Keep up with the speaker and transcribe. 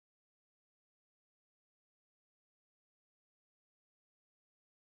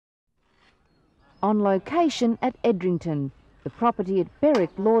On location at Edrington, the property at Berwick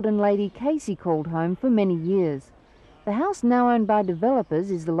Lord and Lady Casey called home for many years. The house, now owned by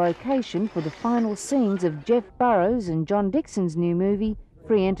developers, is the location for the final scenes of Jeff Burrows and John Dixon's new movie,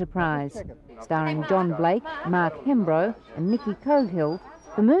 Free Enterprise. Starring Jon Blakes, Mark Hembrow and Nikki Coghill,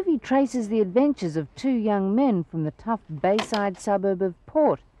 the movie traces the adventures of two young men from the tough Bayside suburb of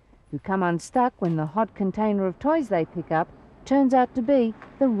Port, who come unstuck when the hot container of toys they pick up turns out to be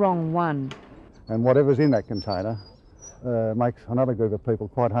the wrong one. And whatever's in that container makes another group of people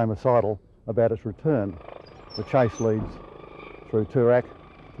quite homicidal about its return. The chase leads through Toorak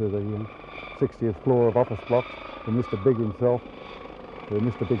to the 60th floor of office blocks, to Mr Big himself, to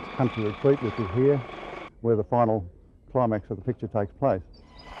Mr Big's country retreat, which is here, where the final climax of the picture takes place.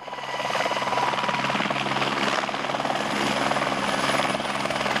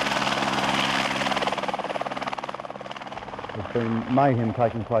 There's been mayhem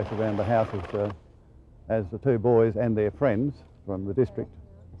taking place around the house as the two boys and their friends from the district,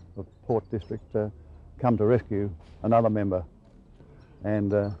 the Port District, come to rescue another member.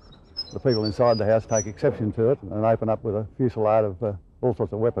 And the people inside the house take exception to it and open up with a fusillade of all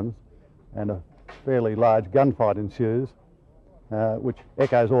sorts of weapons, and a fairly large gunfight ensues, which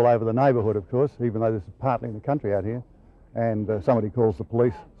echoes all over the neighbourhood, of course, even though this is partly in the country out here. And somebody calls the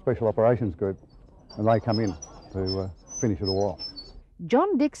police Special Operations Group, and they come in to finish it all off.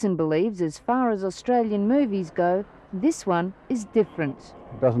 John Dixon believes, as far as Australian movies go, this one is different.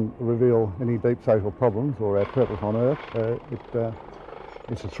 It doesn't reveal any deep social problems or our purpose on Earth.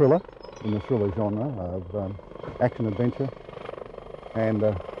 It's a thriller, in the thriller genre of action-adventure, and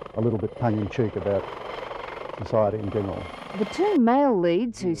a little bit tongue-in-cheek about society in general. The two male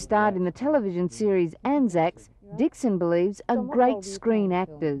leads who starred in the television series Anzacs, Dixon believes, are great screen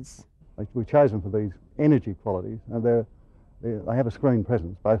actors. We chose them for these energy qualities, and they have a screen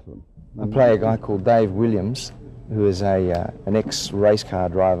presence, both of them. I play a guy called Dave Williams, who is an ex-race car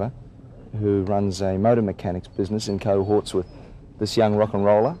driver who runs a motor mechanics business in cohorts with this young rock and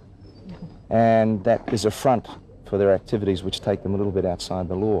roller, and that is a front for their activities which take them a little bit outside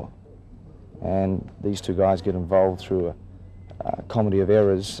the law. And these two guys get involved through a comedy of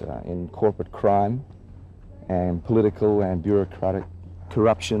errors in corporate crime and political and bureaucratic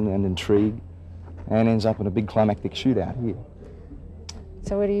corruption and intrigue, and ends up in a big climactic shootout here.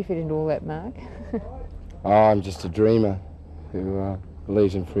 So where do you fit into all that, Mark? Oh, I'm just a dreamer who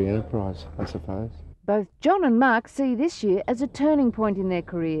believes in free enterprise, I suppose. Both John and Mark see this year as a turning point in their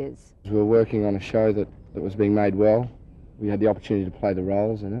careers. We were working on a show that was being made well. We had the opportunity to play the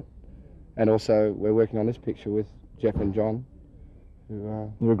roles in it. And also we're working on this picture with Jeff and John,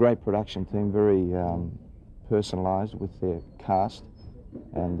 who They're a great production team, very personalised with their cast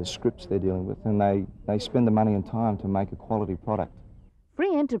and the scripts they're dealing with, and they spend the money and time to make a quality product.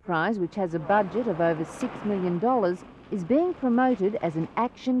 Free Enterprise, which has a budget of over $6 million, is being promoted as an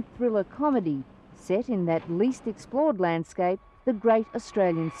action thriller comedy set in that least explored landscape, the great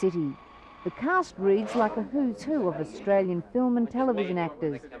Australian city. The cast reads like a who's who of Australian film and television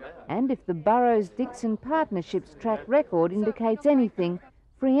actors, and if the Burrows-Dixon partnership's track record indicates anything,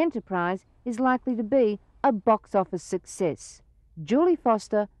 Free Enterprise is likely to be a box office success. Julie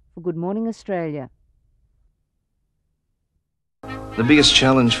Foster for Good Morning Australia. The biggest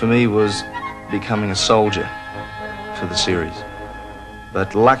challenge for me was becoming a soldier for the series.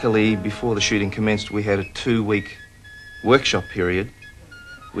 But luckily, before the shooting commenced, we had a 2-week workshop period,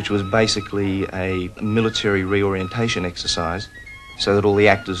 which was basically a military reorientation exercise, so that all the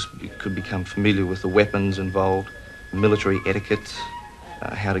actors could become familiar with the weapons involved, military etiquette,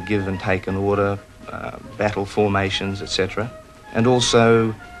 how to give and take an order, battle formations, etc. And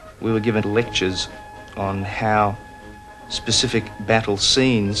also, we were given lectures on how specific battle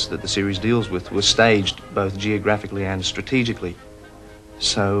scenes that the series deals with were staged both geographically and strategically.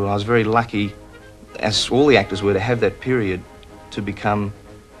 So I was very lucky, as all the actors were, to have that period to become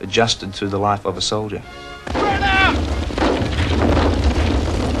adjusted to the life of a soldier. Run out!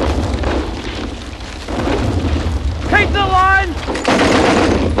 Keep the line!